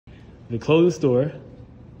The clothing store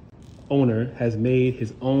owner has made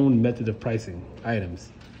his own method of pricing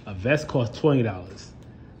items. A vest costs $20,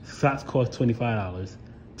 socks cost $25,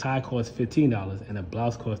 tie costs $15, and a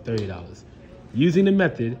blouse costs $30. Using the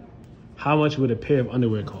method, how much would a pair of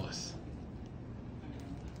underwear cost?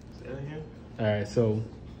 Say that again? All right, so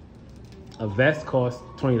a vest costs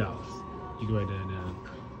 $20. You can write that down.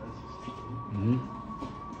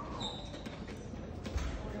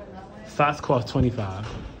 Socks cost $25.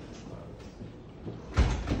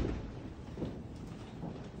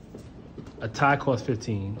 A tie costs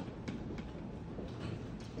 $15.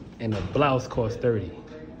 And a blouse costs $30.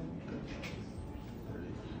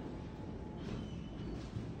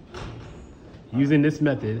 Using this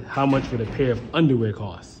method, how much would a pair of underwear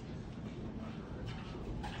cost?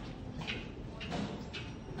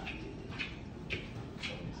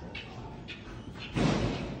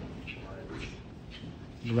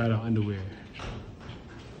 You write out underwear.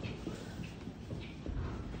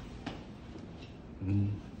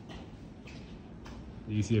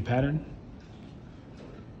 Do you see a pattern?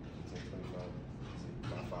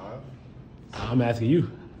 I'm asking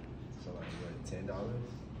you. So like what, $10?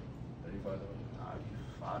 $35?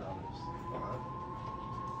 $5. $5?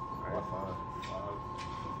 Alright,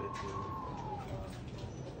 15.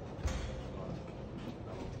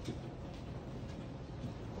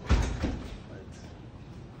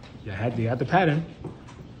 Yeah, you got the pattern.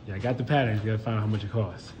 Yeah, I got the pattern. You gotta find out how much it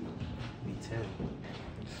costs. Be 10.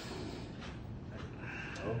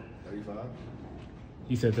 Oh, 35?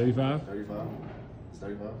 You said 35? 35? It's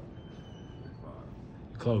 35?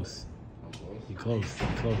 Close. I'm close. You close. You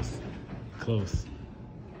close. Close.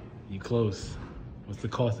 You close. What's the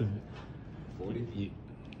cost of it? 40?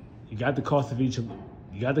 You got the cost of each.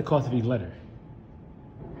 You got the cost of each letter.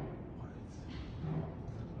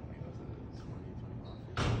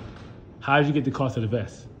 How did you get the cost of the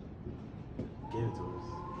vest? Give it to us.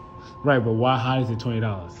 Right, but why? How is it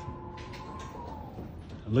 $20?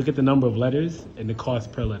 Look at the number of letters and the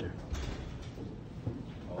cost per letter.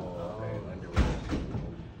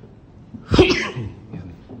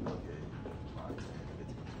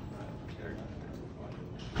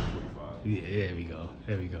 Yeah, there we go.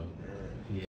 There we go.